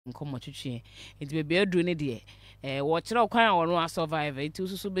nkomo twetwe enti be aduru ne de wo kire kwan won a survive enti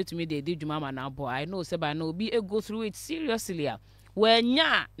so betumi de dwuma ma na abo. I know say by now be go through it seriously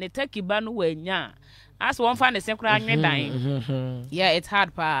wenya ne take ba no wenya as one fan the same kra anwe dan. Yeah, it's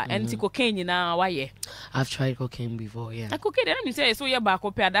hard pa enti cocaine na waye. I've tried cocaine before, yeah. Cocaine let me say so you back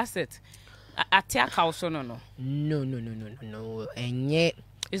up that's it. Attack also no. No. And yet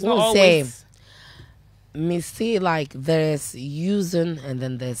it's not always me see like there's using and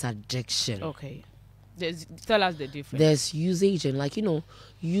then there's addiction. Okay. Tell us the difference. There's usage and like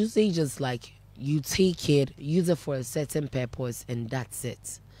usage is like you take it, use it for a certain purpose and that's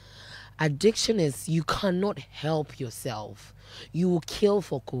it. Addiction is you cannot help yourself. You will kill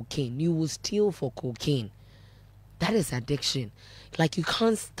for cocaine. You will steal for cocaine. That is addiction. Like you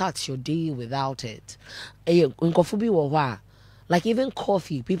can't start your day without it. Like even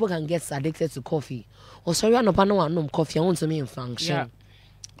coffee, people can get addicted to coffee. Or sorry, I no coffee. I want to mean function. Yeah.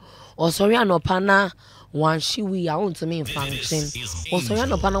 Or sorry, I no pana one she we. I want to mean function. Or sorry, I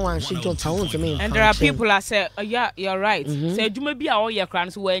no pana one she don't. I want to mean function. And there are people that say, yeah, you're right. Say you may be all your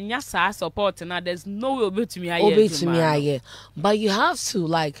crowns when you support now. There's no way to me. But you have to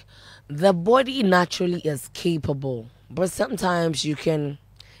like the body naturally is capable, but sometimes you can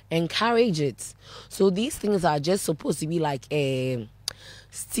encourage it. So these things are just supposed to be like a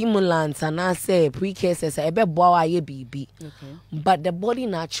stimulants and I say precursors baby. But the body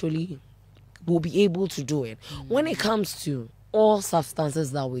naturally will be able to do it. When it comes to all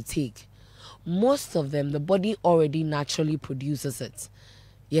substances that we take, most of them the body already naturally produces it.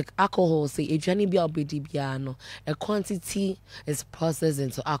 Alcohol, say a quantity is processed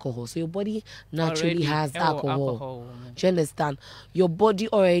into alcohol. So your body naturally already has alcohol. Do you understand? Your body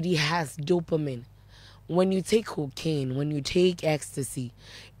already has dopamine. When you take cocaine, when you take ecstasy,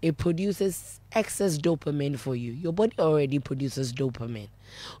 it produces excess dopamine for you. Your body already produces dopamine.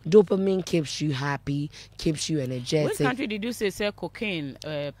 Dopamine keeps you happy, keeps you energetic. Which country did you say cocaine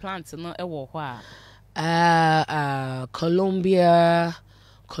plants no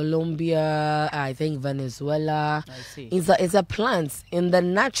Colombia, I think Venezuela. I see. It's a plant in the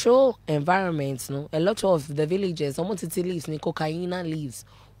natural environment. No, a lot of the villages, almost it leaves, cocaine leaves.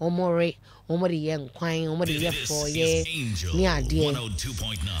 And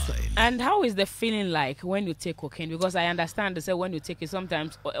how is the feeling like when you take cocaine? Because I understand they say when you take it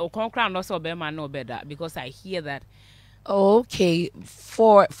sometimes also better because I hear that. Okay,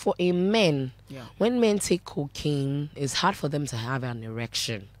 for a man, when men take cocaine, it's hard for them to have an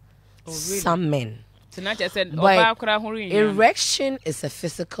erection. Oh, really? Some men. But erection is a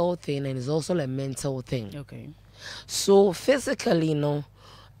physical thing and it's also a mental thing. Okay. So physically,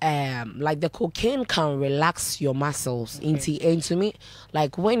 like the cocaine can relax your muscles. Okay. And to me,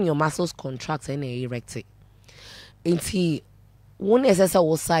 like when your muscles contract and erect it. Into one is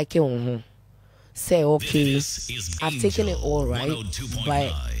cycle. Say okay, I've taken it all right,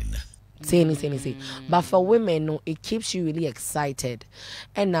 but say. But for women, no, it keeps you really excited,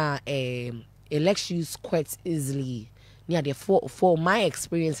 and it lets you squirt easily. Yeah, for my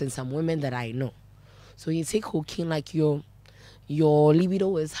experience and some women that I know, so you take cocaine like your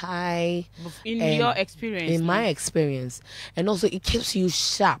libido is high. In your experience, in my experience, and also it keeps you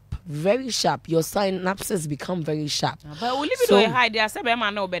sharp. Very sharp. Your synapses become very sharp. But we libido is high. There are several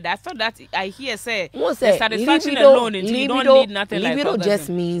men know better. I thought that I hear say the satisfaction alone. You don't need nothing like that. Libido just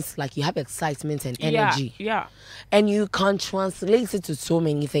means like you have excitement and energy. Yeah. And you can translate it to so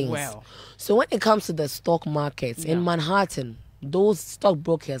many things. Well. So when it comes to the stock markets in Manhattan, those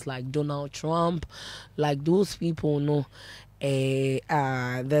stockbrokers like Donald Trump, like those people, there's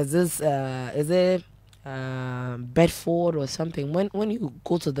this is it Bedford or something. When you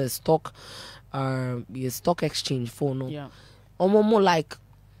go to the your stock exchange more like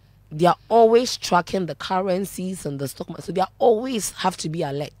they are always tracking the currencies and the stock market, so they always have to be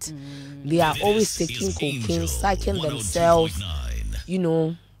alert. They are always taking cocaine, psyching themselves,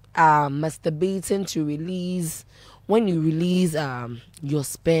 masturbating to release. When you release your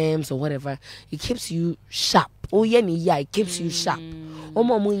sperms or whatever, it keeps you sharp. It keeps you sharp.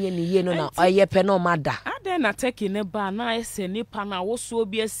 Then I take in a bar, I say nipa na also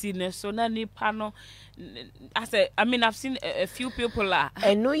be a sinner, so na nipa no. I've seen a few people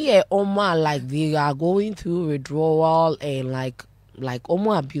I know like they are going through withdrawal and like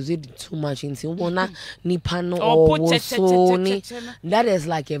abuse it too much into one nipano or so that is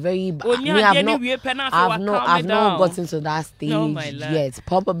like a very I've not gotten to that stage yet,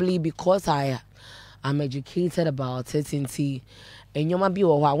 probably because I'm educated about it and you might be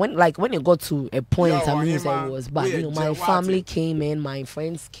when it got to a point I mean it was bad. My family came in, my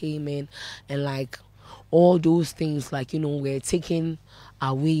friends came in, and like all those things, like we're taking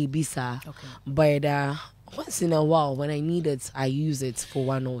away bisa. Okay. But once in a while, when I need it, I use it for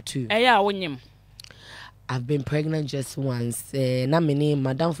 1 or 2. I've been pregnant just once.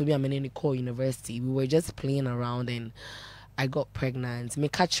 Madam for me, I'm in Nicole University. We were just playing around and I got pregnant. Me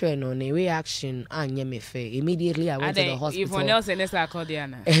catch her on a reaction. Immediately I went to the hospital.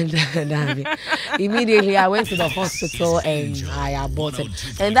 Immediately I went to the hospital and I aborted.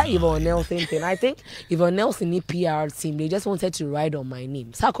 And that Yvonne Nelson thing, I think Yvonne Nelson in PR team, they just wanted to ride on my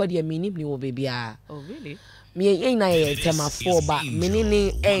name. So I called you name, baby. Oh really? Me ain't I tell my 4 but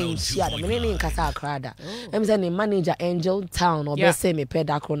menene ain't shada menene nkasa akrada em say the manager Angel Town or be say me pay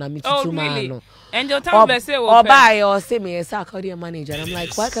that krona me tutu man. Angel Town be say or buy or say me say call the manager. I'm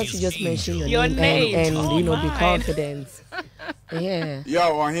like, why can't you just mention your name and you know be confident. Yeah. Yo,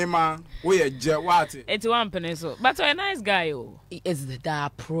 Ohemaawoyeje what? It's one pencil. But a nice guy It's the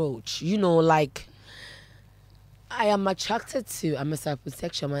approach. You know, like I am attracted to, I'm a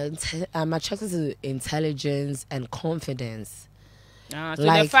psychosexual, I'm attracted to intelligence and confidence. So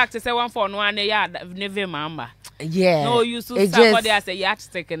like, the fact is, one for one, never remember. Yeah. No, you should somebody as a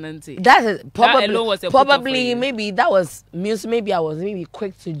yardstick and that is probably maybe that was maybe I was maybe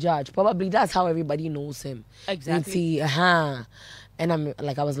quick to judge. Probably that's how everybody knows him. Exactly. And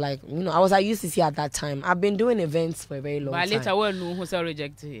I was like, you know, I was at UCC at that time. I've been doing events for a very long time. But later, well, no, who's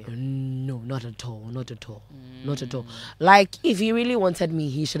rejected? No, not at all. Not at all. Not at all. Like, if he really wanted me,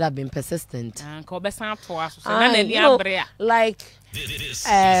 he should have been persistent. You know, like,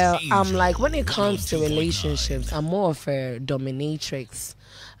 I'm like, when it comes to relationships, I'm more of a dominatrix.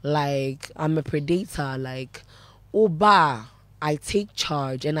 Like, I'm a predator. Like, Oba. I take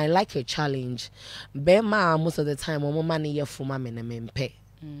charge and I like a challenge. Bema most of the time I'm money for my mempe.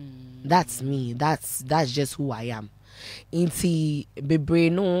 That's me. That's just who I am. Inti bebre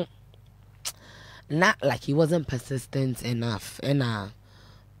no, not like he wasn't persistent enough. And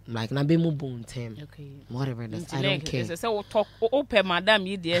like na be mu bon tem. Okay. Whatever it is, I don't care. Say talk open madam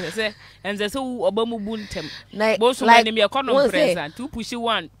you there say and say so oba mu bon tem. Like me conference two push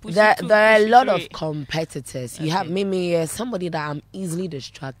one push there are a lot three. of competitors. You have me somebody that I'm easily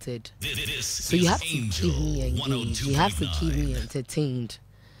distracted. So you have to keep me engaged. You have to keep me entertained.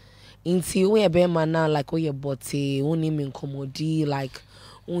 Until we be man now like we body, only me commodi like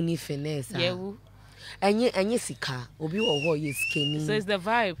only finesse. Yeah. And sika obi wo is skinny. So it's the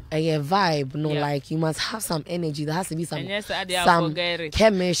vibe. A vibe, no, like you must have some energy. There has to be some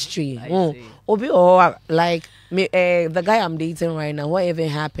chemistry. Obi or like me, the guy I'm dating right now. Whatever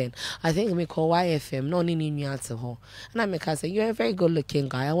happened, I think me call YFM. No, need me out to her. And I make her say, "You're a very good looking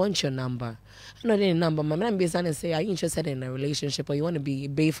guy. I want your number." No, the number. My man be and say, "Are you interested in a relationship or you want to be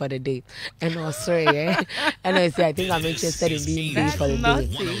bae for the day?" And I sorry, and I say, "I think I'm interested in being bae for the day."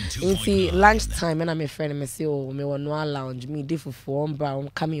 And see, lunchtime, and I'm a friend, and I say, "Oh, me want no lounge, me different for I'm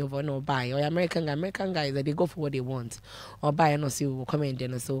coming over no buy." Or American guys that they go for what they want, or buy and see will come in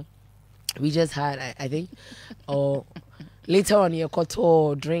dinner. So we just had, I think, or. Later on, you got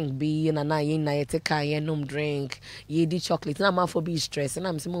drink be and I take a drink. You did chocolate. And I'm for be stressed, and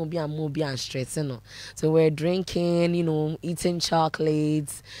I'm saying be and stress. You know, so we're drinking, you know, eating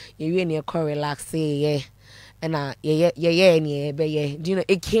chocolates. You really relax, yeah. And yeah. Do you know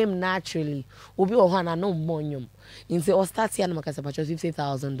it came naturally? Obi ohana no monyum. In say, start here, I'm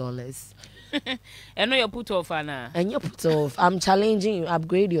 $50,000. And you put off, Anna. And you put off. I'm challenging you.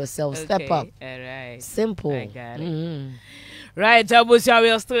 Upgrade yourself. Okay, Step up. All right. Simple. I got it. Right, Abuja, we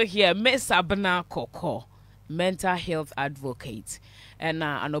are still here. Miss Abna Koko, mental health advocate. And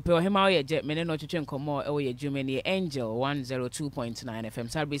Ohemaawoyeje, mene no chichen komo ewe Germany Angel 102.9 FM.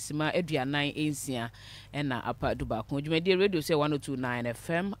 Sarbisima Edria 9 Asia and apa Duba. Jumedi radio say 102.9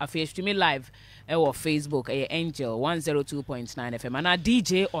 FM. Afi streaming live ewo Facebook Angel 102.9 FM. And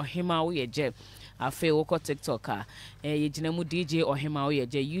DJ Ohemaawoyeje. Afi woko TikToker. Yejinemu DJ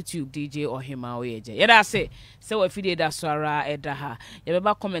Ohemaawoyeje. YouTube DJ Ohemaawoyeje. Yeda say we fide da swara edaha.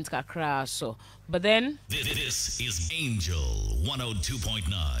 Yebeba comment kakra so. But then this is Angel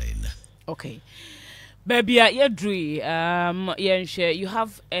 102.9. Okay. Baby, you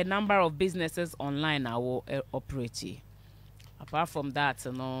have a number of businesses online now operating. Apart from that,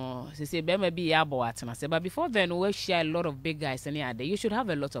 she say maybe but before then we share a lot of big guys any other. You should have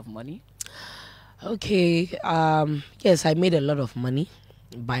a lot of money. Okay. Yes, I made a lot of money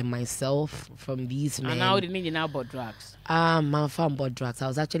by myself from these men. And now didn't you now bought drugs? My farm bought drugs. I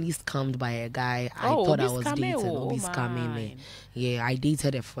was actually scammed by a guy. I thought I was dating. Obi scamming me. Yeah, I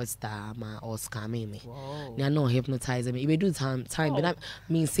dated a first time or scamming me. They are not hypnotizing me. If we do time, but that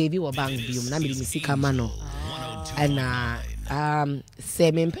means save you a bank bill. That means me see kamano. And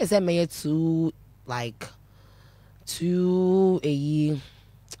say me person me to like 2 a year.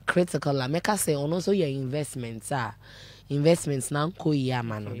 critical. Like make us say on also your investments now ko ya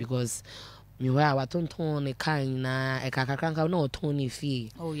man because me where I don't turn a kind na a kakakranka no Tony fee.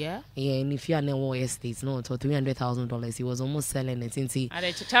 Oh yeah. Yeah, and if you are never estates, no, for $300,000, he was almost selling it since he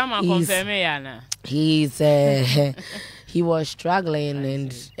was struggling,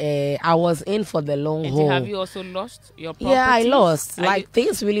 and I was in for the long haul. Have you also lost your property? Yeah, I lost.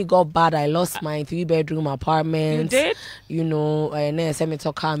 Things really got bad. I lost my 3-bedroom apartment. You did? You know, and then semi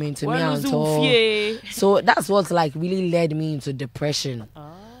talk coming to me and all. So that's what like really led me into depression.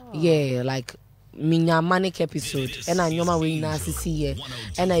 Yeah, like minya manic episode and I know my way na see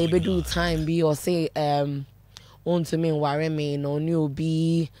and I do time be or say on to me worry me no new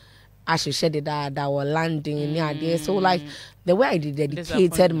be I should shed it that were landing near there. So like the way I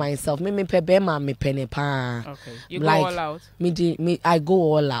dedicated myself, me pebema me penny pa. Okay, you like, go all out. I go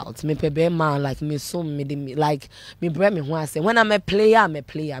all out. Me pebema like me so me like me bring me when I say when I'm a player. Me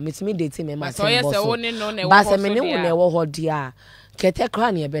to me dating me my. So yes, I only know ne. But I me ne one wo ho dia. Kete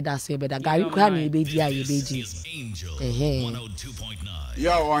kra ne be da so be da gari kra ne be dia ye be ji.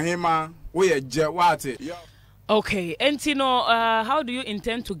 Yo, Ohemaawoyeje, what it? Yo. Okay, and how do you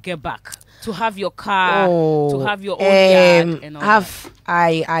intend to get back to have your car, to have your own yard and all that?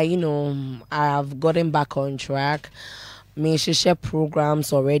 I've gotten back on track. Me share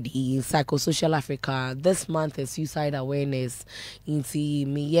programs already. Psychosocial Africa. This month is suicide awareness.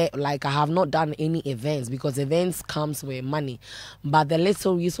 I have not done any events because events comes with money. But the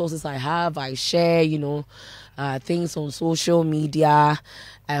little resources I have, I share. Things on social media.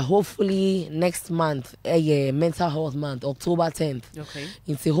 Hopefully next month, mental health month, October 10th. Okay.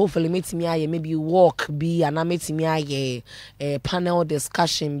 Hopefully meet me maybe walk be and I meet me a panel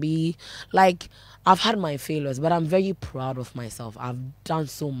discussion be like. I've had my failures, but I'm very proud of myself. I've done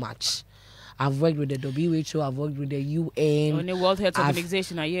so much. I've worked with the WHO. I've worked with the UN. On the World Health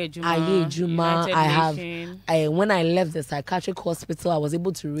Organization, Juma. I have. When I left the psychiatric hospital, I was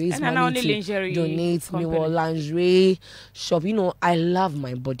able to raise money to donate me lingerie shop. I love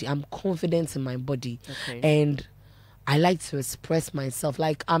my body. I'm confident in my body, and I like to express myself.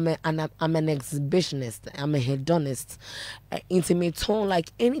 Like I'm an exhibitionist. I'm a hedonist. Intimate tone.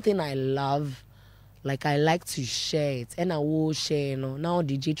 Like anything I love. Like I like to share it, and I will share. Now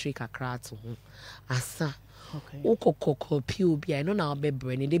DJ trick a crato, asa. Okay. I know now be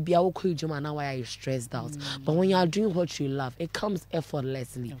brain. They be our cool juma now. Why are you stressed out? But when you are doing what you love, it comes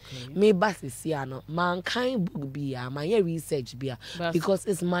effortlessly. Me basi siano mankind book be my research be because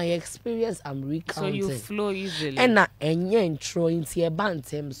it's my experience. I'm recounting. So you flow easily. And na enye intro into a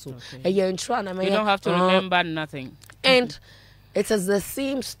bantem so. You don't have to remember nothing. And. It is the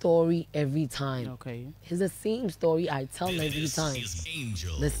same story every time. Okay. It's the same story I tell every time.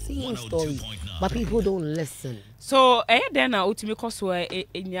 The same story. But people don't listen. So, then ultimately cause the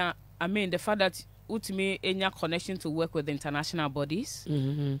fact that ultimately in connection to work with international bodies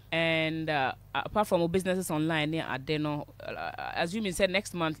and apart from businesses online as you said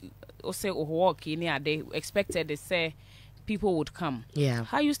next month they expected they say people would come. Yeah.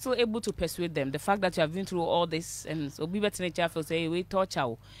 How are you still able to persuade them? The fact that you have been through all this and so be better nature feel say we touch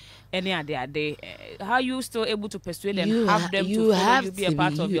out any day. How are you still able to persuade them? Have them to follow you be a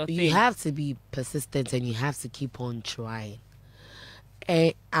part of your thing? You have to be persistent and you have to keep on trying.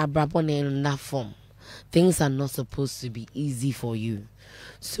 Things are not supposed to be easy for you.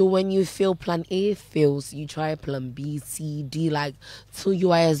 So when you feel plan A fails, you try plan B, C, D, till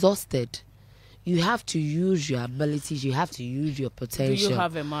you are exhausted. You have to use your abilities. You have to use your potential. Do you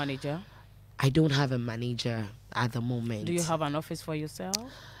have a manager? I don't have a manager at the moment. Do you have an office for yourself?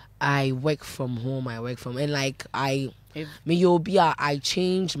 I work from home. I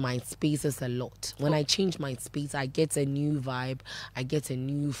change my spaces a lot. When I change my space, I get a new vibe. I get a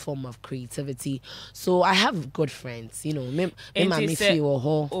new form of creativity. So I have good friends. Obi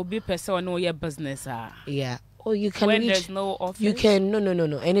person know your business. Yeah. Or you can when there's no office? You can no.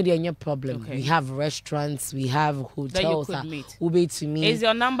 Any day your problem. Okay. We have restaurants, we have hotels. That you could meet. Ube to me. Is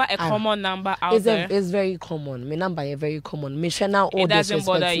your number a common number out there? It's very common. My number is very common. It doesn't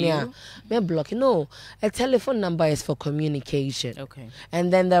bother you? Me block. No. A telephone number is for communication. Okay.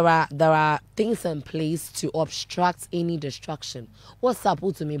 And then there are things in place to obstruct any distraction. What's up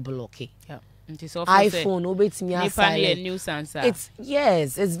to me block? Yeah. iPhone obey me as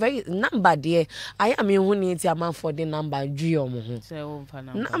it's very number there. I am in one man for the number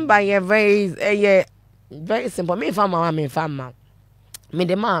number very simple. Me farmer me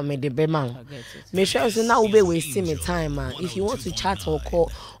the man me the be man me sure so now be wasting me time if you want to chat or call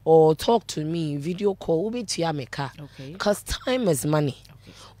or talk to me video call be to ya me car because time is money.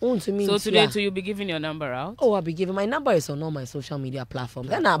 So today too, you'll be giving your number out? Oh, I'll be giving my number is on all my social media platforms.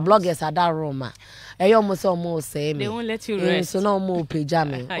 Then our bloggers are that Roma. I almost say me. They won't let you rest. So no more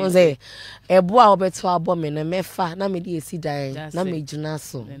pajama. I say a boy over to bomb and a mefa, na me di si die, na me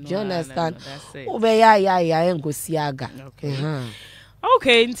junaso. Do you understand? Oh, yeah, and go siaga. Okay.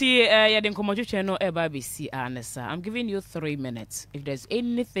 Okay, channel I'm giving you 3 minutes. If there's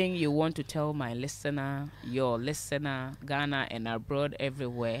anything you want to tell my listener, your listener, Ghana and abroad,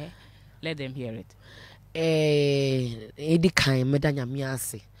 everywhere, let them hear it. Edi kind medanya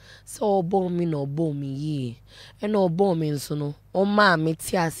miase. So bon me no bon me ye. And no bon me so no. O ma me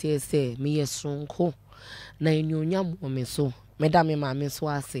tiase se me yesronko. Na enyonyam wo me so. Medame ma me so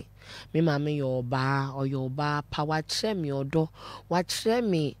ase. Me mama your bar or your bar power chem your door. Watch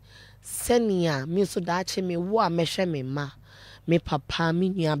me senia me so that me wa me she me ma. Me papa me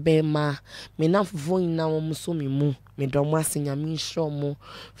nya be ma. Me na fufu ina wo so me mu. Me domo asenya me show mo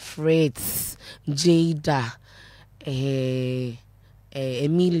Fritz Jada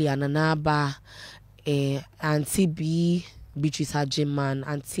Emilia Nanaba Auntie B Beatrice Hajiman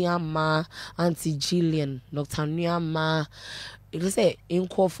Auntie Amma Auntie Gillian Dr. Nyama. It is a in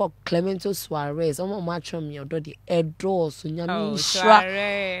call for Clemento Suarez. I'm match on me or the Edo, so Yamin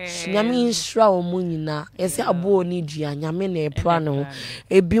Shra or Munina. As a boy need you, and Yamin a prano.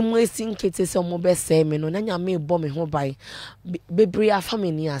 A beam wasting cases on mobile semen, and I may bomb home by Bebria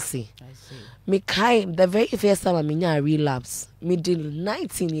family. I see. Me kai the very first time I relapse. Me did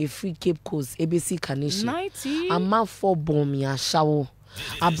 19 a free Cape Coast ABC Carnation. 90 a month for bomb me a shower.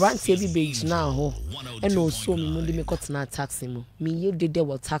 A brand baby beige now, and also me me got na taxi mo. Me ye did there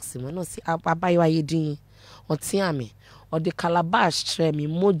was taxi mo. No see I buy you din or tiami or the calabash tray me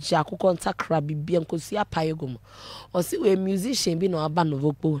moja ko contact crabby bi en ko si apayegum. Or see we musician bi no aba no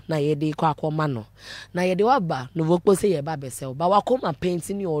vopo na ye de kwa akoma no. Na ye de waba no vopo say ye ba besel. Ba wa come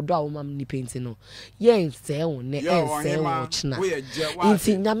painting ni odo a wo mam ni painting no. Ye nse won ne ense wo chna.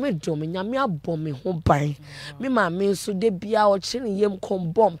 Inti nyame dom nyame abom me ho ban. Me ma me so de bia o chi ne yem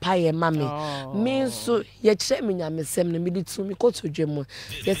kom bom pa ye ma me. Me so ye kire me nyame sem ne me di tu me ko to dwem.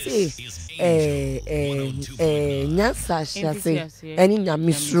 Ye say nyansa sha say eni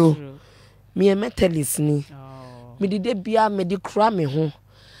nyame sro. Me e metalist ni. Me di de bia me di kra me ho.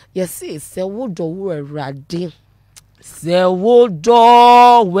 Yes, se wo do wo awurade. Se wo do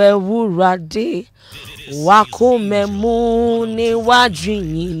wo awurade. Wako memu ni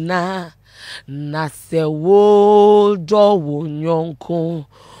wadwinina. Na se wo do wo nyonko.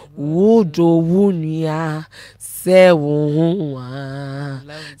 Wo do wunia. Se wo wa.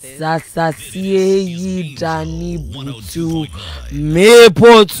 Sasa sie yi dani butu. Me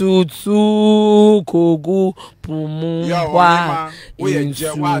potutu kogu pumu wa.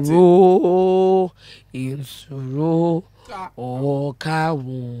 Insuro o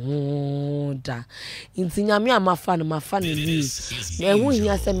kawunda inti nyame amafa no li na hu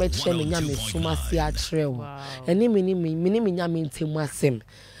hia se meche me nyame suma si atrewo eni mini nyame ntemu asem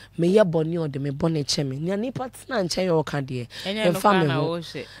me ye boni o de me boni cheme nia nipa tena nche yo ka de emfa me ho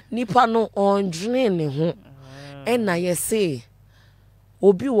nipa no ondwene ne ho ena ye se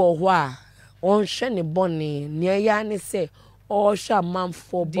obi wo ho a onhwe ne boni nia ya ne se o sha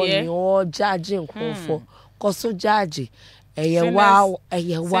manfo boni o judge nkonfo koso judge eye wa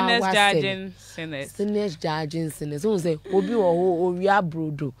sinners judging sinners so say obi wo ho owi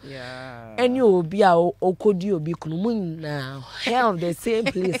abrodo any obi a okodi obi kunu mun na hell the same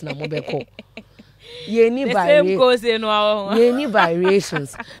place na mobeko ye ni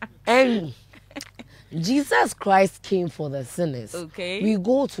variations and Jesus Christ came for the sinners. Okay. We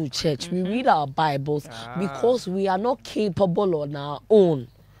go to church, we read our Bibles because we are not capable on our own.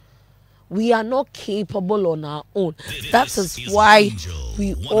 We are not capable on our own. That is why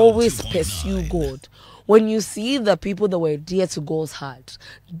we always pursue God. When you see the people that were dear to God's heart,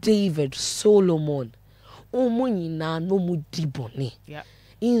 David, Solomon, yeah.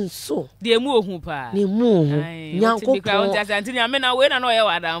 Inso de mu ohun pa ne mu nyankopon amena we na no ye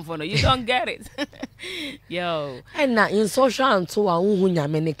wadam for no you don't get it yo and na in social anto a hu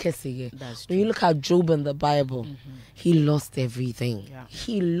nyame ne keseye when you look at Job in the Bible he lost everything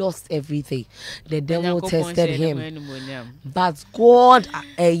he lost everything the devil tested him but God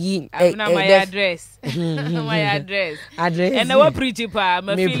my address my address and we preach pa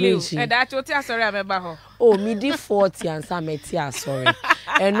me feel and that what you sorry am ba ho oh me di 40 and some metia sorry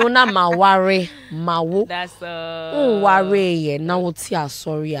eno na ma ware mawo that's ware ye na wo ti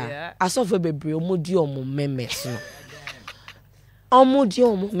asori a asofo bebre omodi omo memes no omodi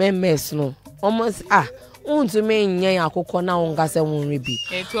omo memes no omo untu me nyen akoko na won gase won rebi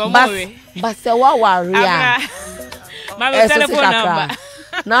but se wa ware a my telephone number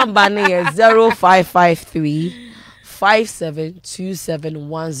Number is 0553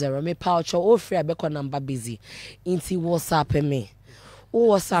 572710. Me pouch or free abeko number busy. Inti WhatsApp me. Oh,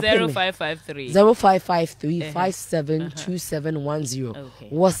 WhatsApp 0553 0553 572710. Okay.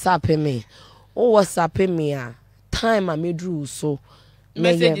 WhatsApp me. Oh, WhatsApp me. Time I made rule so.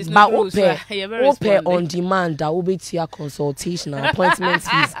 Messages no But rules, so you're very open on responding. demand. That will be to your consultation and appointment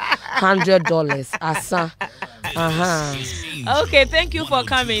fees $100. Asa. Okay, thank you for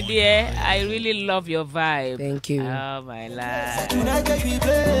coming, dear. I really love your vibe. Thank you. Oh my life.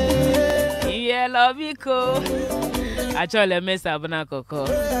 Yeah, love you, cool. Actually, miss Abuna Coco.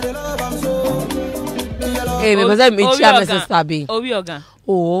 Hey, because I meet you, Mrs. Fabi. Obioga.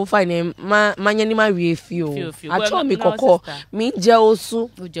 Oh, fine. Manyani ma refuse. Few. I told me Well, Coco. sister. Me jeosu.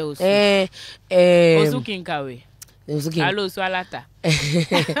 Ujosu. Osu Kinkawe. Osu Hello, Swalata.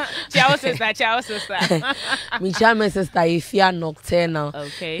 Ciao, sister. Me chama sister if you are nocturnal.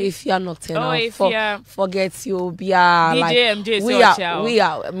 Okay. If you are nocturnal. Oh, if you are- forget you be like MJ, so we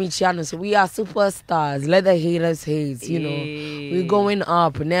ciao. are me channel, so we are superstars. Let the haters hate, you know. We're going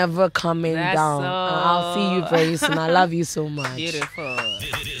up, never coming That's down. all. I'll see you very soon. I love you so much. Beautiful.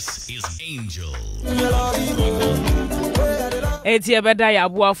 This is Angel. Eti beda ya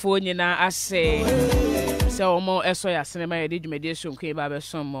aboafo nyina ase. Se omo eso ya sinema ya dwumede so nkwe ba be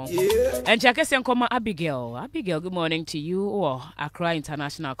so mo. Encha kese nkoma Abigail, good morning to you or Accra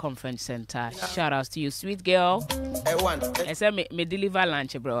International Conference Center. Shout out to you, sweet girl. I say me deliver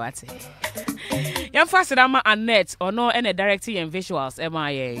lunch, bro. Ati. Yan fast ama Annette or no any directing and visuals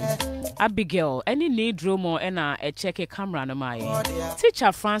MIA. Abigail, any need room or a check a camera no my.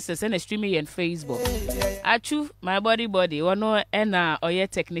 Teacher Francis and streaming and Facebook. Achu my body or no or your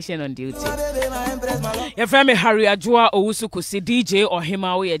technician on duty. Your friend Harry Ajua Owusukusi DJ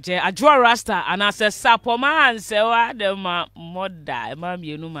Ohemaawoyeje Ajua Rasta and I say Sapoma and say what the mother mam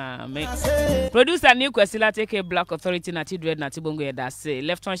you know me. Producer new Kwesila take a Black Authority Nati Dread Nati Bongo ya say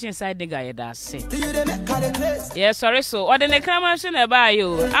left on side nigga ya say. Yeah, sorry so. Or the necramantion about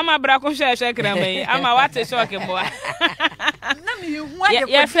you. I'm a bracco share me. I'm a what a shocking boy.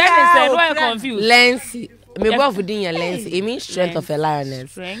 Your friend said why confused. Lancy. Me go for dinner Lancy. It means strength of a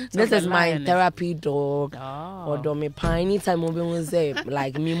lioness. Strength This of is a my lioness. therapy dog. Oh. Or do me pine anytime we say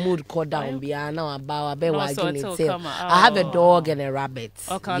like me mood cut down be now about be No, wagging so its it'll tail. come out. I have a dog and a rabbit.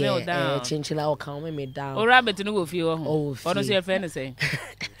 Oh, calm me down. Chinchilla or calm me down. Oh, rabbit no go feel. Oh, What does your friend say?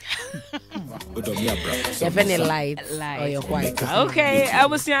 If any light or Light. your white. Okay, I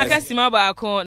was seeing a customer back on.